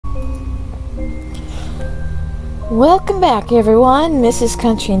Welcome back, everyone. Mrs.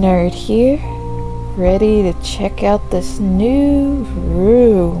 Country Nerd here, ready to check out this new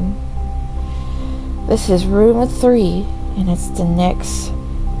room. This is room 3, and it's the next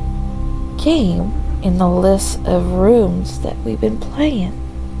game in the list of rooms that we've been playing.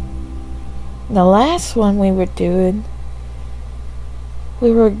 The last one we were doing,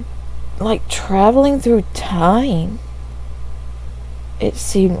 we were like traveling through time, it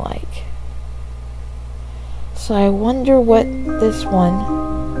seemed like. So I wonder what this one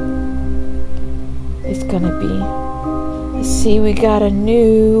is gonna be. Let's see, we got a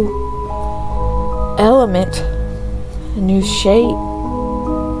new element, a new shape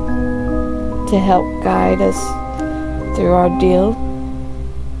to help guide us through our deal.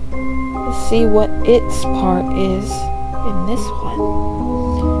 Let's see what its part is in this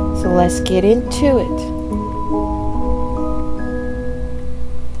one. So let's get into it.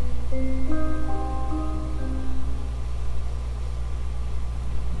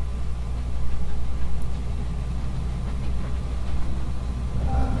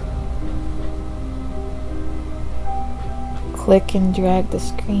 Click and drag the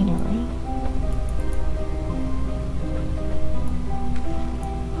screen around.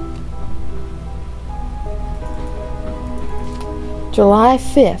 July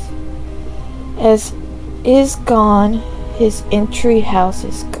 5th. As is gone, his entry house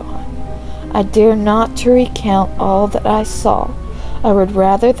is gone. I dare not to recount all that I saw. I would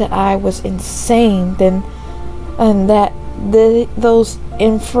rather that I was insane than and that those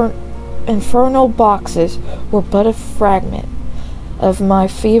infernal boxes were but a fragment of my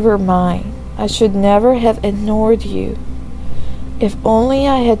fever mind. I should never have ignored you. If only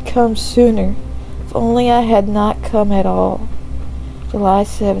I had come sooner. If only I had not come at all. July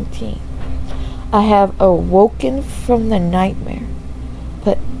 17th. I have awoken from the nightmare,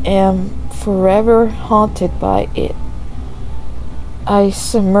 but am forever haunted by it. I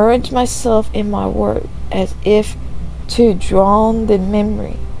submerge myself in my work as if to drown the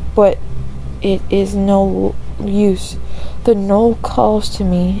memory, but it is no use. The knoll calls to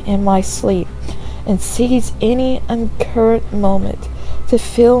me in my sleep and seizes any uncurrent moment to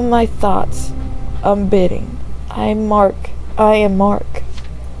fill my thoughts unbidden. I am Mark.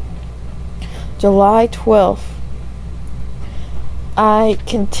 July 12th. I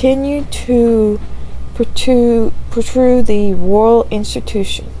continue to protrude the Royal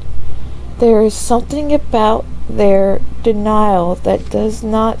Institution. There is something about their denial that does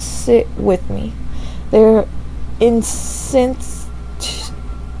not sit with me. Their incense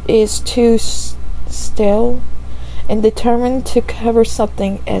is too stale and determined to cover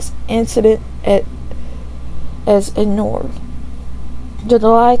something as incident as ignored.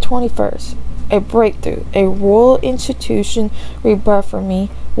 July 21st. A breakthrough. A Royal Institution rebirth for me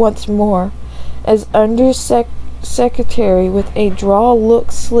once more. As Under Secretary with a draw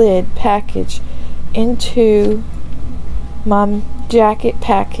look slid package into my jacket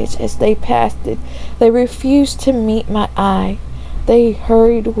package as they passed it. They refused to meet my eye. They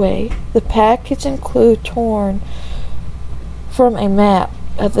hurried away. The package included torn from a map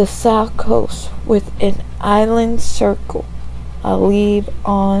of the south coast with an island circle. I leave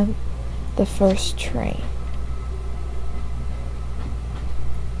on the first train.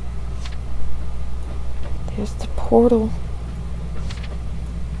 There's the portal.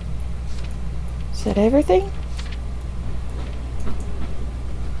 Is that everything?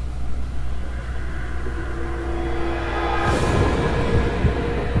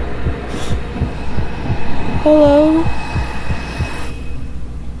 Hello?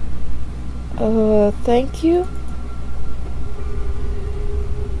 Thank you?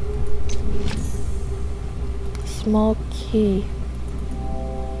 Small key.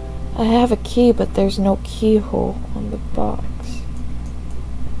 I have a key, but there's no keyhole on the box.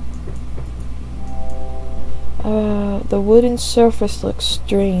 The wooden surface looks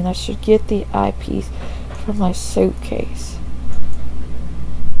strained. I should get the eyepiece from my suitcase.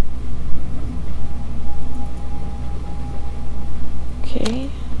 Okay.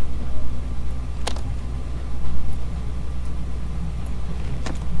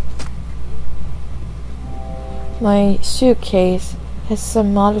 My suitcase has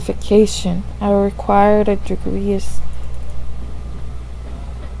some modification. I required a degree of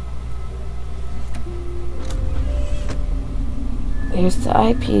There's the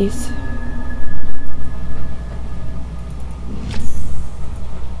eyepiece.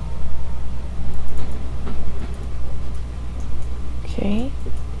 Okay.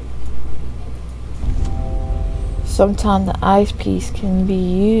 Sometimes the eyepiece can be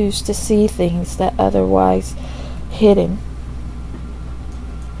used to see things that otherwise hidden.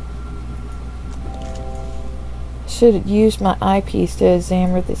 should use my eyepiece to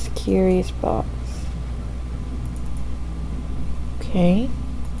examine this curious box. Okay.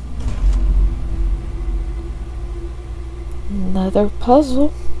 Another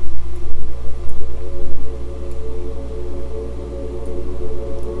puzzle.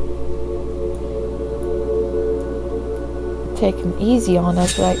 Taking easy on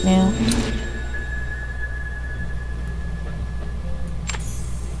us right now.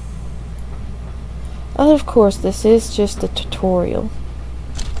 Oh, of course, this is just a tutorial.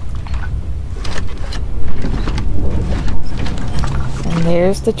 And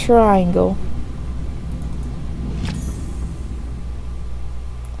there's the triangle.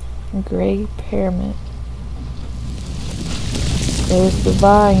 Gray pyramid. There's the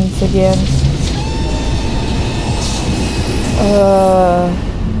vines again.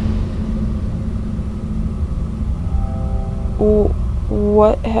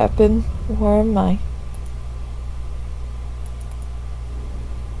 What happened? Where am I?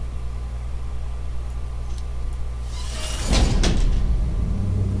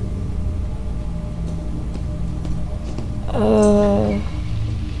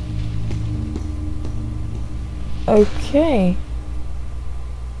 Okay.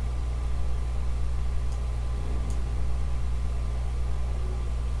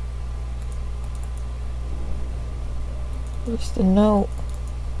 Where's the note?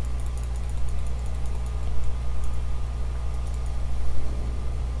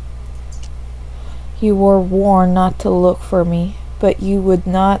 You were warned not to look for me, but you would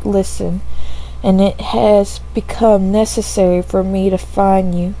not listen, and it has become necessary for me to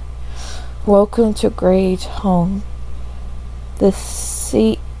find you. Welcome to Grade's home, the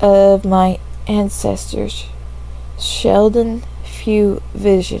seat of my ancestors. Sheldon Few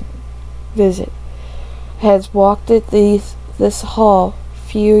visit has walked this hall.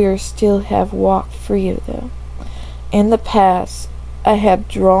 Fewer still have walked free of them. In the past, I have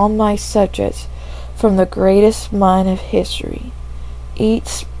drawn my subjects from the greatest mind of history.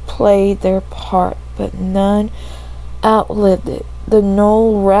 Each played their part, but none outlived it. The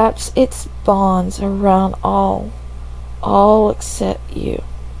knoll wraps its bonds around all except you.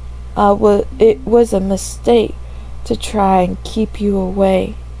 It was a mistake to try and keep you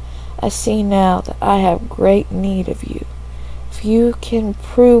away. I see now that I have great need of you. If you can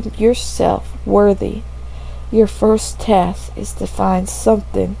prove yourself worthy, your first task is to find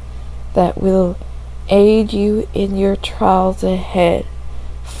something that will aid you in your trials ahead.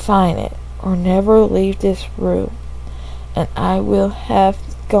 Find it, or never leave this room, and I will have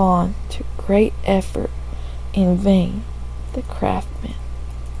gone to great effort in vain. The Craftsman.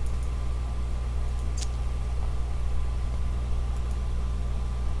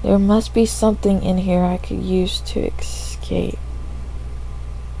 There must be something in here I could use to escape.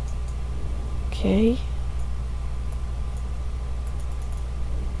 Okay.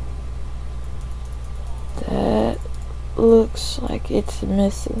 That looks like it's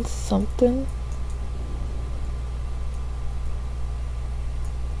missing something.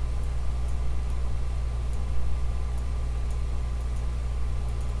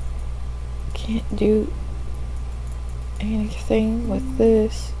 Can't do anything with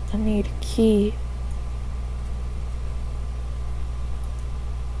this. I need a key.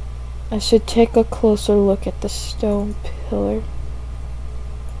 I should take a closer look at the stone pillar.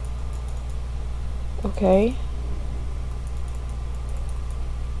 Okay.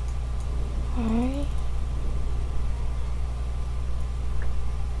 Alright.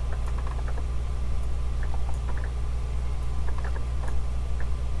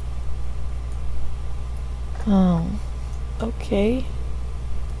 Okay.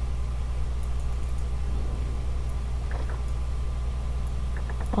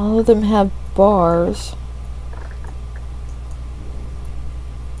 All of them have bars.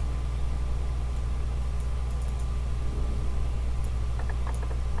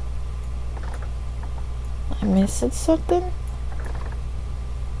 I'm missing something?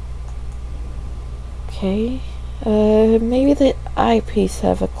 Okay. Maybe the eyepiece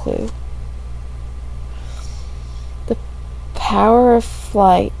have a clue. The power of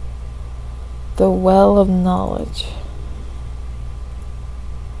flight. The well of knowledge.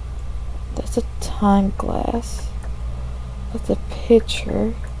 That's a time glass. That's a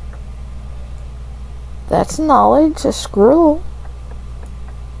picture. That's knowledge. A scroll.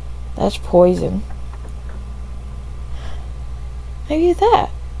 That's poison. Maybe that.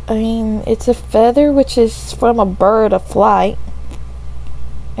 I mean, it's a feather which is from a bird of flight.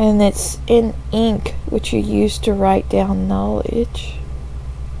 And it's in ink which you use to write down knowledge.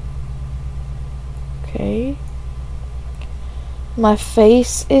 Okay. My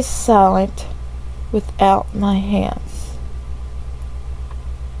face is silent. without my hands.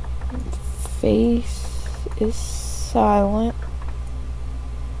 Face is silent.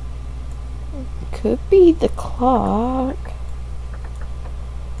 Could be the clock.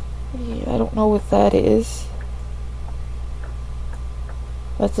 Yeah, I don't know what that is.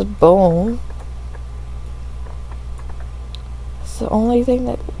 That's a bone. It's the only thing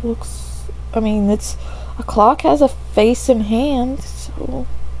that looks... I mean, it's... A clock has a face and hands, so...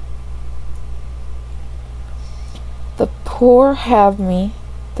 The poor have me.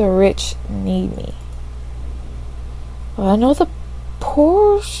 The rich need me. Well, I know the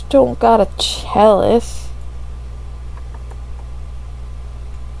poor don't got a chalice.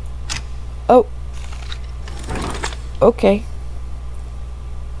 Oh. Okay.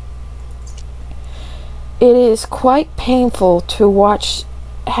 It is quite painful to watch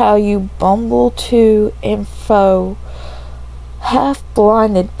how you bumble to and fro, half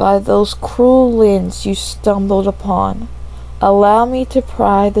blinded by those cruel lens you stumbled upon. Allow me to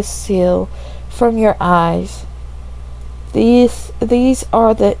pry the seal from your eyes. These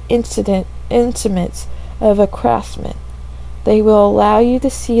are the intimates of a craftsman. They will allow you to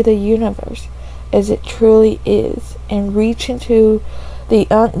see the universe as it truly is and reach into the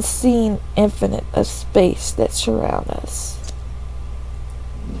unseen infinite of space that surround us.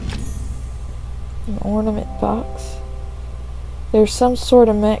 An ornament box. There's some sort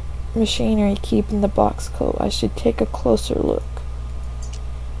of machinery keeping the box closed. I should take a closer look.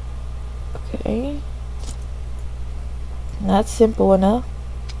 Okay. That's simple enough.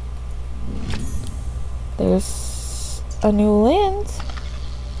 There's a new lens.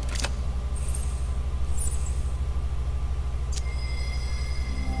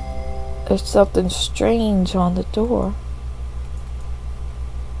 There's something strange on the door.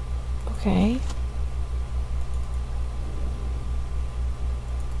 Okay.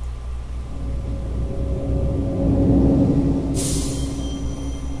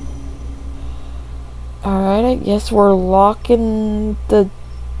 Alright, I guess we're locking the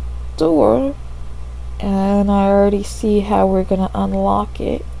door. And I already see how we're gonna unlock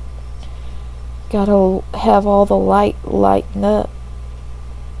it. Gotta have all the lighten up.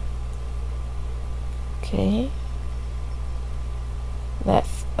 Okay.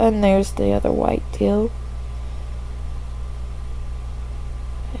 And there's the other white deal.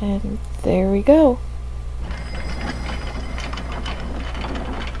 And there we go.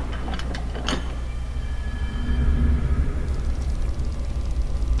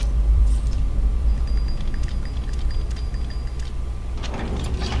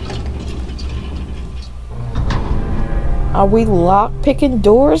 Are we lock picking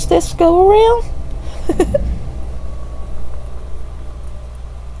doors this go around?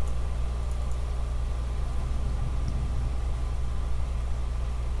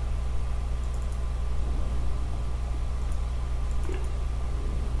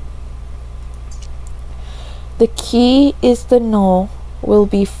 The key is the null will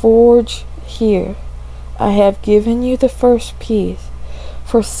be forged here. I have given you the first piece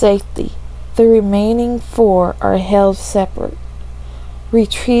for safety. The remaining 4 are held separate.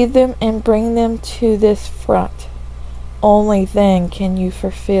 Retrieve them and bring them to this front. Only then can you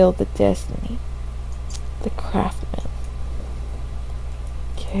fulfill the destiny. The Craftsman.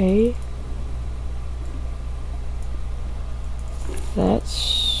 Okay. That's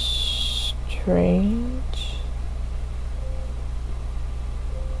strange.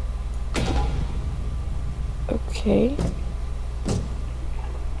 Okay.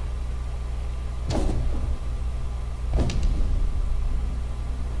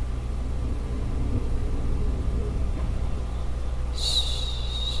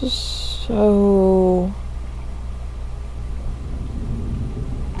 So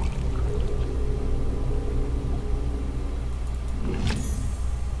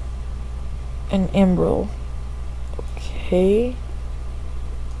an emerald. Okay.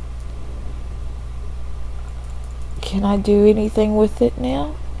 Can I do anything with it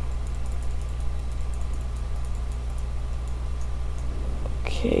now?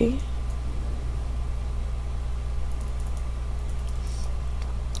 Okay.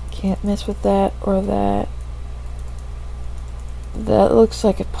 Can't mess with that or that. That looks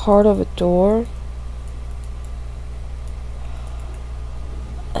like a part of a door.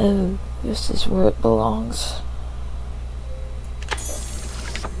 Oh, this is where it belongs.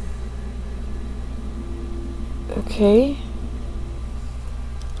 Okay.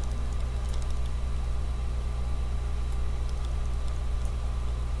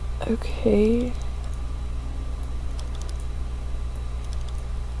 Okay.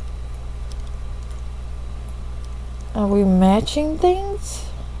 Are we matching things?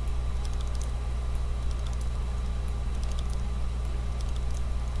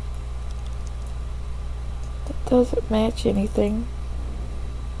 doesn't match anything.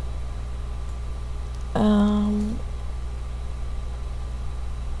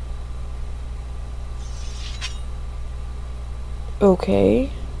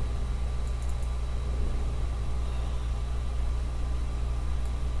 Okay.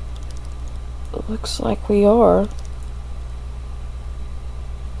 It looks like we are.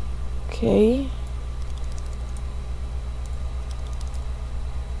 Okay.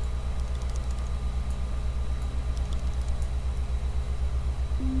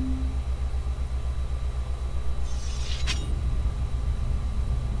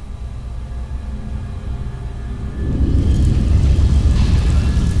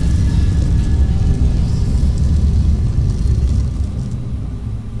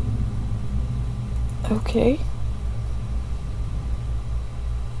 Okay.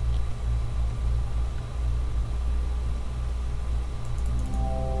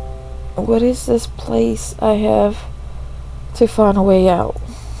 What is this place I have to find a way out?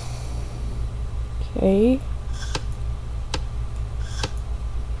 Okay.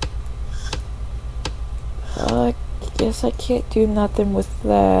 I guess I can't do nothing with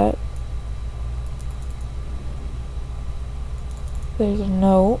that. There's a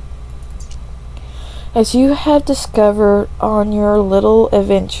note. As you have discovered on your little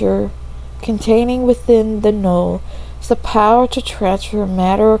adventure, containing within the knoll is the power to transfer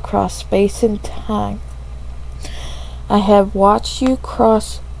matter across space and time. I have watched you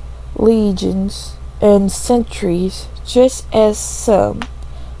cross legions and centuries, just as some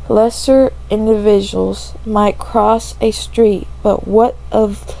lesser individuals might cross a street, but what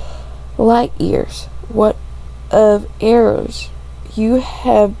of light years? What of errors? You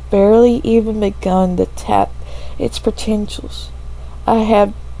have barely even begun to tap its potentials. I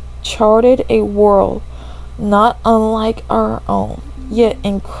have charted a world not unlike our own, yet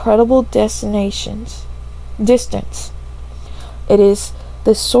incredible distance. It is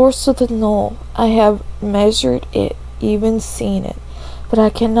the source of the knoll. I have measured it, even seen it, but I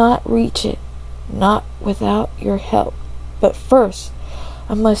cannot reach it, not without your help. But first,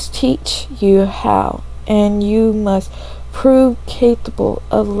 I must teach you how, and you must prove capable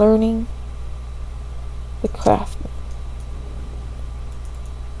of learning the Craftsman.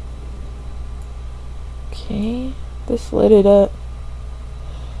 Okay, this lit it up.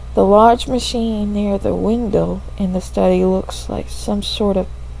 The large machine near the window in the study looks like some sort of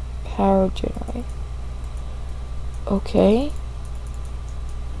power generator. Okay.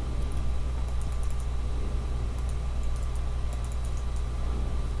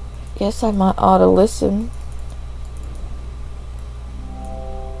 Guess I might ought to listen.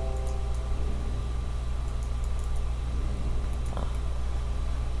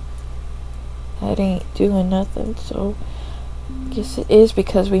 That ain't doing nothing, so guess it is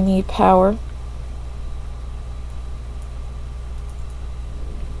because we need power.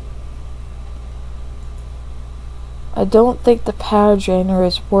 I don't think the power generator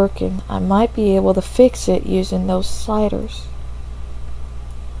is working. I might be able to fix it using those sliders.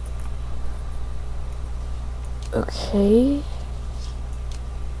 Okay.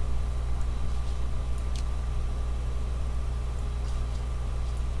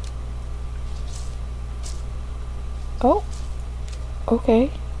 Oh. Okay.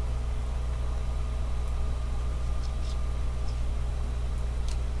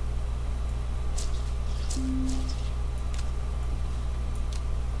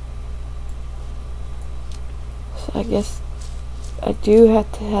 So I guess I do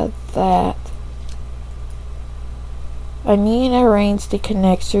have to have that. I need to arrange the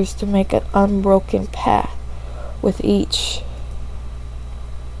connectors to make an unbroken path with each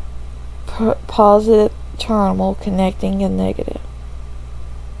positive terminal connecting a negative.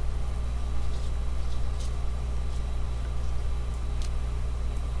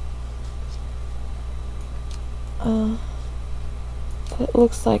 That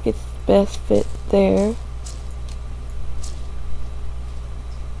looks like it's best fit there.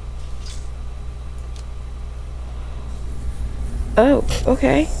 Oh,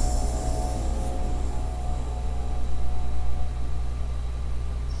 okay.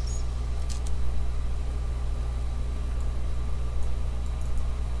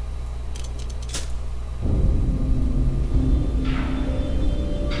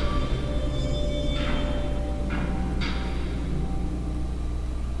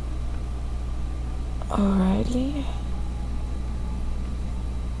 Alrighty.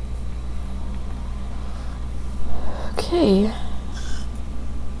 Okay.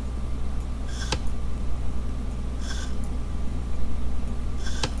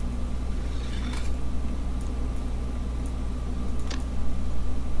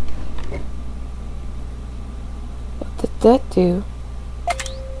 that do?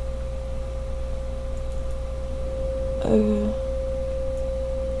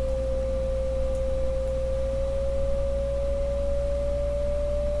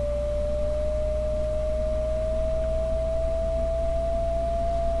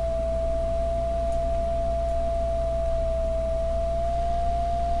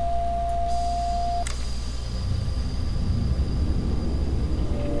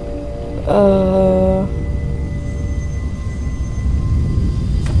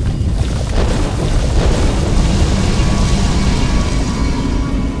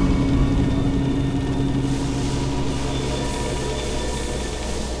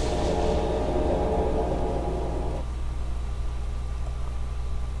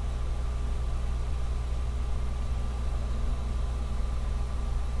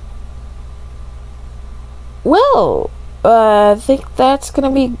 Well, I think that's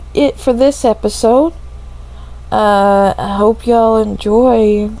gonna be it for this episode. I hope y'all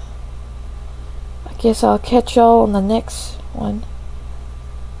enjoy. I guess I'll catch y'all on the next one.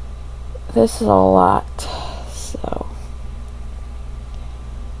 This is a lot, so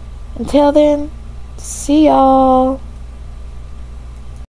until then, see y'all.